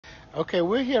Okay,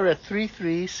 we're here at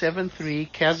 3373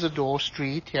 Cazador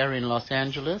Street here in Los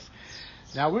Angeles.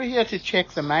 Now we're here to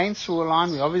check the main sewer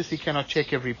line. We obviously cannot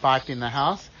check every pipe in the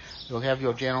house. You'll have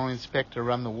your general inspector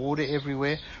run the water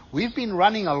everywhere. We've been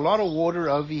running a lot of water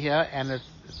over here and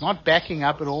it's not backing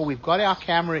up at all. We've got our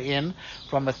camera in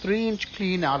from a 3-inch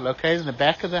clean out located in the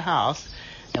back of the house.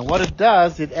 And what it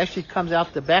does, it actually comes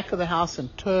out the back of the house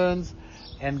and turns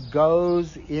and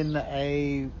goes in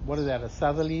a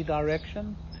southerly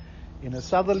direction? In a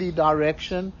southerly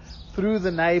direction through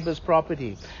the neighbor's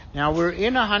property. Now we're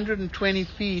in 120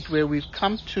 feet where we've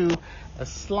come to a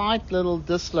slight little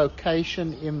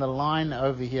dislocation in the line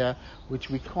over here, which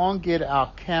we can't get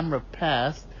our camera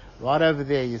past. Right over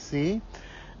there, you see.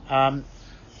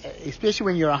 Especially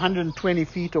when you're 120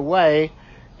 feet away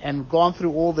and gone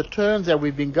through all the turns that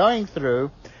we've been going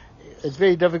through, it's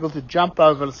very difficult to jump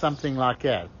over something like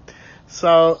that.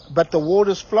 So, but the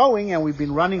water's flowing and we've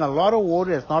been running a lot of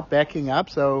water. It's not backing up.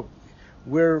 So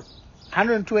we're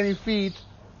 120 feet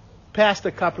past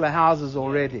a couple of houses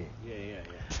already.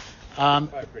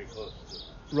 Probably pretty close.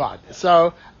 Right.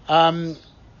 So,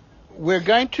 we're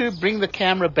going to bring the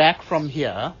camera back from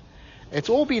here. It's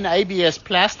all been ABS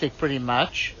plastic pretty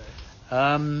much.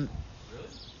 You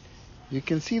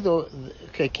can see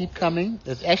okay, keep coming.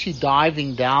 It's actually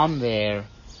diving down there.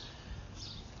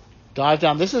 Dive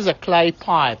down. This is a clay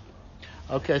pipe.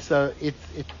 Okay, so it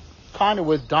kind of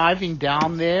was diving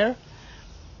down there.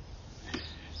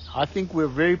 I think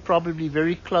we're probably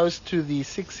very close to the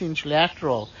 6-inch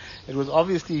lateral. It was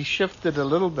obviously shifted a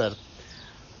little bit.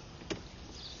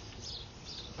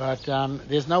 But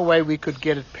there's no way we could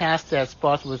get it past that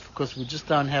spot because we just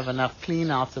don't have enough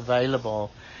cleanouts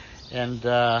available.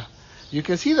 And you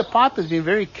can see the pipe has been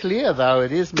very clear, though.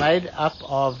 It is made up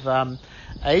of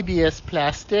ABS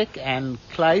plastic and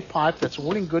clay pipe that's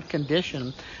all in good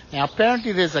condition. Now,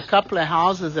 apparently there's a couple of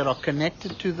houses that are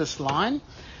connected to this line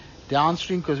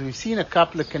downstream because we've seen a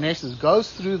couple of connections. It goes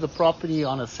through the property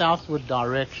on a southward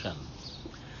direction.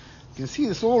 You can see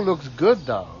this all looks good,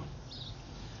 though.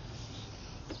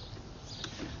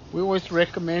 We always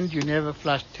recommend you never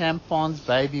flush tampons,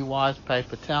 baby wipes,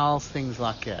 paper towels, things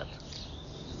like that.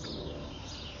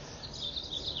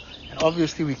 And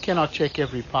obviously we cannot check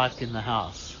every pipe in the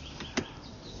house.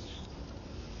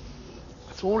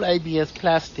 It's all ABS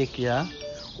plastic here,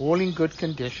 all in good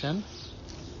condition.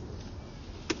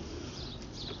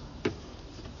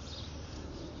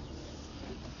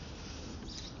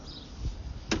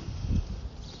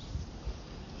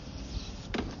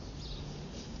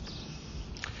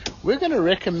 We're going to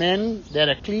recommend that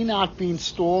a clean out be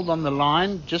installed on the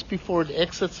line just before it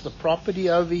exits the property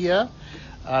over here.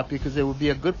 Because there would be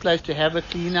a good place to have a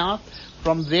clean out.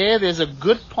 From there, there's a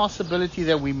good possibility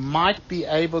that we might be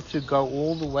able to go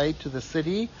all the way to the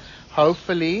city,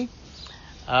 hopefully.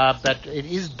 But it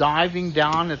is diving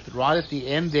down right at the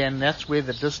end there, and that's where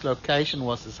the dislocation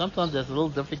was. So sometimes it's a little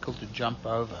difficult to jump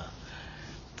over.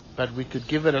 But we could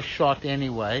give it a shot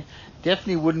anyway.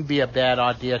 Definitely wouldn't be a bad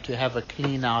idea to have a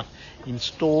clean out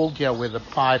installed here where the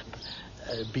pipe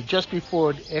be just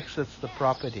before it exits the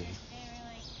property.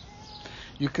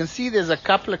 You can see there's a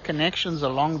couple of connections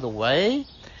along the way,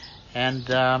 and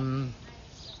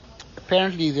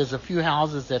apparently there's a few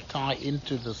houses that tie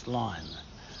into this line.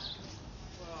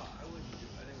 Well, I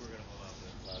think we're going to hold on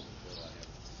to this closet until I have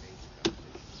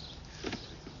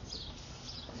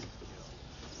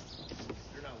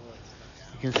they're not willing to come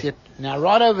down. You can see it now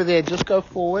right over there. Just go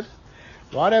forward.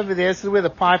 Right over there. This is where the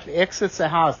pipe exits the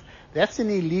house. That's an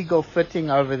illegal fitting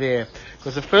over there.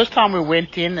 Because the first time we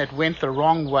went in, it went the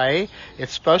wrong way.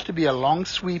 It's supposed to be a long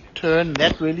sweep turn.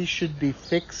 That really should be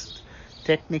fixed,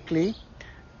 technically.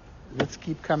 Let's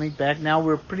keep coming back. Now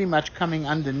we're pretty much coming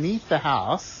underneath the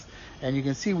house. And you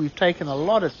can see we've taken a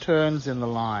lot of turns in the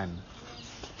line.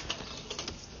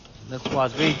 That's why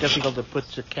it's very difficult to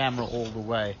put your camera all the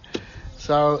way.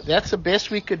 So that's the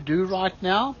best we could do right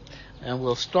now. And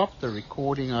we'll stop the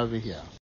recording over here.